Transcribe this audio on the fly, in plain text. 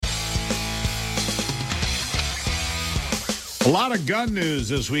A lot of gun news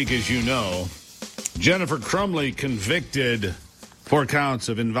this week, as you know. Jennifer Crumley convicted 4 counts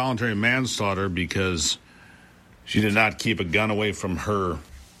of involuntary manslaughter because she did not keep a gun away from her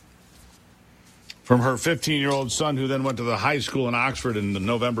 15-year-old son, who then went to the high school in Oxford in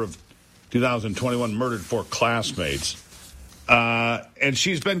November of 2021, murdered 4 classmates. And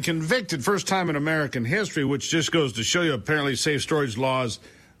she's been convicted, first time in American history, which just goes to show you apparently safe storage laws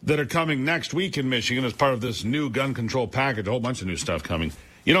that are coming next week in Michigan as part of this new gun control package, a whole bunch of new stuff coming.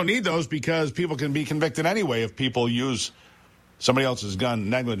 You don't need those because people can be convicted anyway if people use somebody else's gun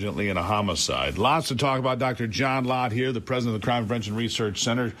negligently in a homicide. Lots to talk about. Dr. John Lott here, the president of the Crime Prevention Research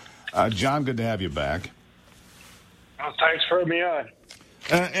Center. John, good to have you back. Well, thanks for having me on.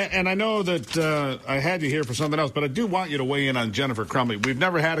 And I know that I had you here for something else, but I do want you to weigh in on Jennifer Crumley. We've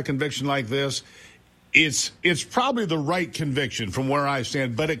never had a conviction like this. It's probably the right conviction from where I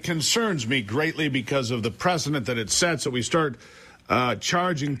stand, but it concerns me greatly because of the precedent that it sets that we start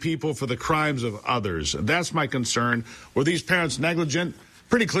charging people for the crimes of others. That's my concern. Were these parents negligent?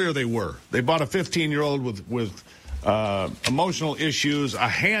 Pretty clear they were. They bought a 15-year-old with emotional issues, a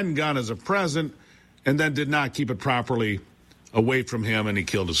handgun as a present, and then did not keep it properly away from him, and he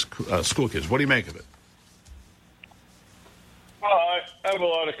killed his school kids. What do you make of it? Well, I have a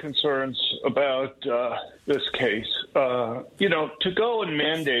lot of concerns about this case. To go and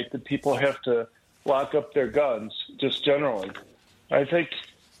mandate that people have to lock up their guns, just generally, I think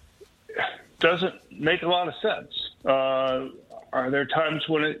doesn't make a lot of sense. Are there times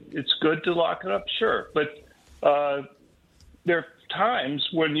when it's good to lock it up? Sure. But there are times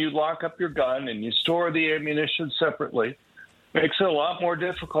when you lock up your gun and you store the ammunition separately. Makes it a lot more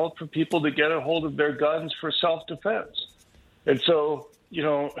difficult for people to get a hold of their guns for self-defense. And so,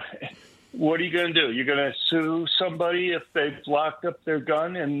 what are you going to do? You're going to sue somebody if they've locked up their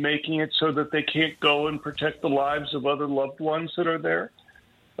gun and making it so that they can't go and protect the lives of other loved ones that are there?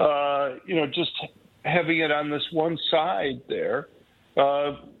 Just having it on this one side there,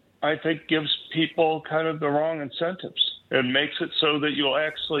 I think gives people kind of the wrong incentives and makes it so that you'll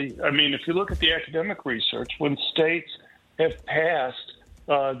actually, if you look at the academic research, when states have passed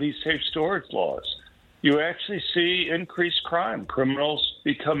these safe storage laws, you actually see increased crime. Criminals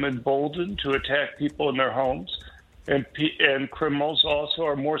become emboldened to attack people in their homes, and criminals also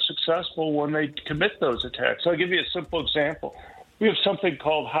are more successful when they commit those attacks. I'll give you a simple example. We have something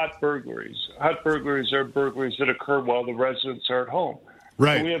called hot burglaries. Hot burglaries are burglaries that occur while the residents are at home.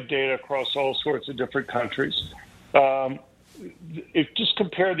 Right. And we have data across all sorts of different countries. Just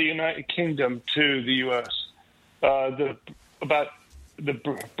compare the United Kingdom to the U.S.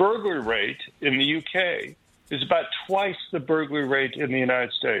 The burglary rate in the UK is about twice the burglary rate in the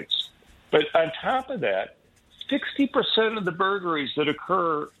United States. But on top of that, 60% of the burglaries that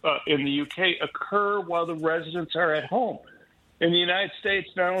occur in the UK occur while the residents are at home. In the United States,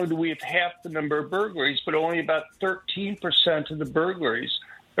 not only do we have half the number of burglaries, but only about 13% of the burglaries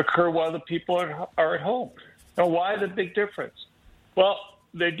occur while the people are at home. Now, why the big difference? Well,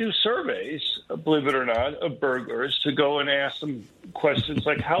 they do surveys, believe it or not, of burglars to go and ask them questions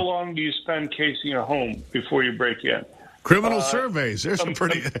like, how long do you spend casing a home before you break in? Criminal surveys. There's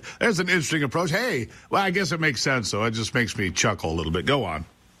an interesting approach. Hey, well, I guess it makes sense, though. It just makes me chuckle a little bit. Go on.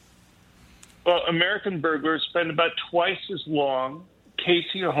 Well, American burglars spend about twice as long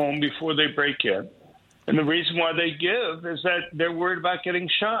casing a home before they break in. And the reason why they give is that they're worried about getting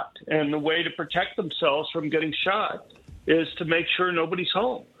shot. And the way to protect themselves from getting shot is to make sure nobody's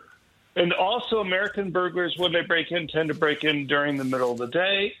home. And also American burglars, when they break in, tend to break in during the middle of the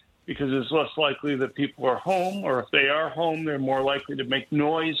day because it's less likely that people are home, or if they are home, they're more likely to make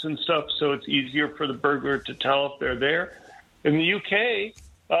noise and stuff, so it's easier for the burglar to tell if they're there. In the UK,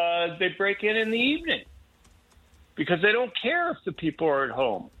 they break in the evening because they don't care if the people are at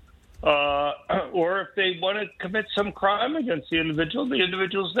home. Or if they want to commit some crime against the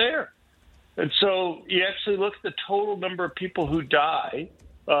individual's there. And so you actually look at the total number of people who die.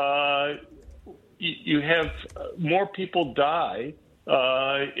 You have more people die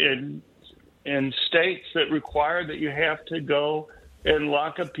in states that require that you have to go and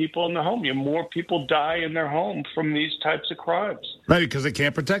lock up people in the home. More people die in their home from these types of crimes. Right, because they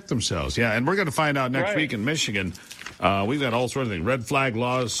can't protect themselves. Yeah, and we're going to find out next week in Michigan. We've got all sorts of things. Red flag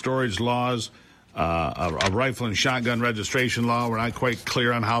laws, storage laws, a rifle and shotgun registration law. We're not quite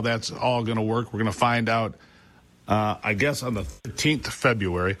clear on how that's all going to work. We're going to find out, I guess, on the 13th of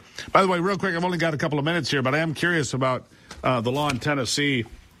February. By the way, real quick, I've only got a couple of minutes here, but I am curious about the law in Tennessee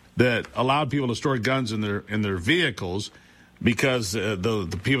that allowed people to store guns in their vehicles because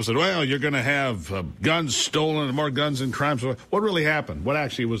the people said, well, you're going to have guns stolen and more guns and crimes. What really happened? What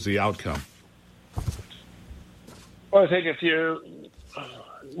actually was the outcome? Well, I think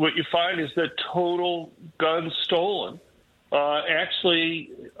what you find is that total guns stolen actually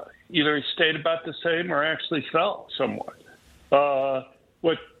either stayed about the same or actually fell somewhat.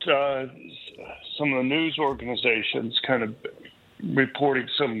 What some of the news organizations kind of reporting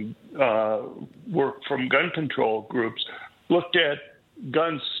some work from gun control groups looked at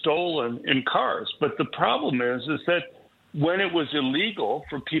guns stolen in cars. But the problem is that when it was illegal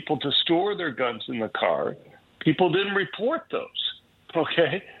for people to store their guns in the car, people didn't report those.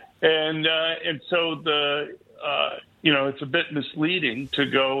 Okay, and so it's a bit misleading to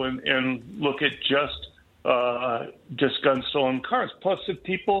go and look at just gun stolen cars. Plus, if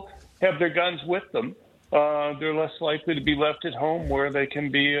people have their guns with them, they're less likely to be left at home where they can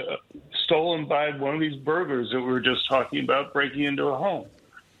be stolen by one of these burglars that we were just talking about breaking into a home.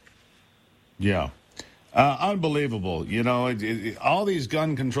 Yeah. Unbelievable. All these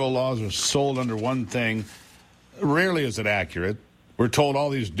gun control laws are sold under one thing. Rarely is it accurate. We're told all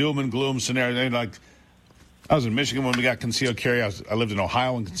these doom and gloom scenarios. Like, I was in Michigan when we got concealed carry. I lived in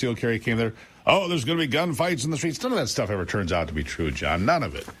Ohio when concealed carry came there. Oh, there's going to be gunfights in the streets. None of that stuff ever turns out to be true, John. None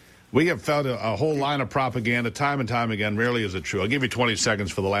of it. We have found a whole line of propaganda time and time again. Rarely is it true. I'll give you 20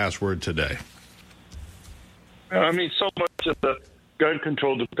 seconds for the last word today. I mean, so much of the gun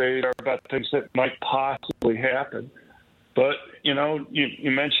control debate are about things that might possibly happen. But,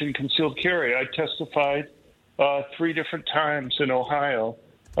 you mentioned concealed carry. I testified 3 different times in Ohio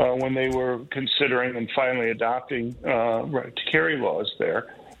when they were considering and finally adopting right to carry laws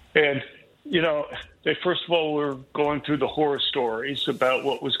there. And, they first of all were going through the horror stories about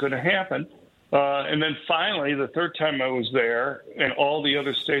what was going to happen. And then finally, the third time I was there, and all the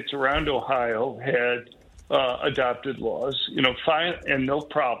other states around Ohio had adopted laws, and no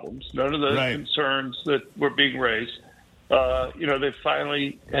problems, none of the concerns that were being raised. They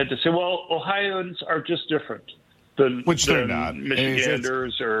finally had to say, well, Ohioans are just different than they're not.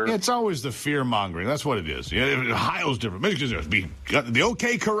 Michiganders. It's always the fear-mongering. That's what it is. Ohio's different. Michigan's different. The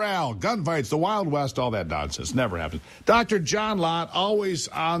OK Corral, gunfights, the Wild West, all that nonsense. Never happens. Dr. John Lott, always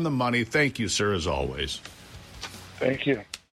on the money. Thank you, sir, as always. Thank you.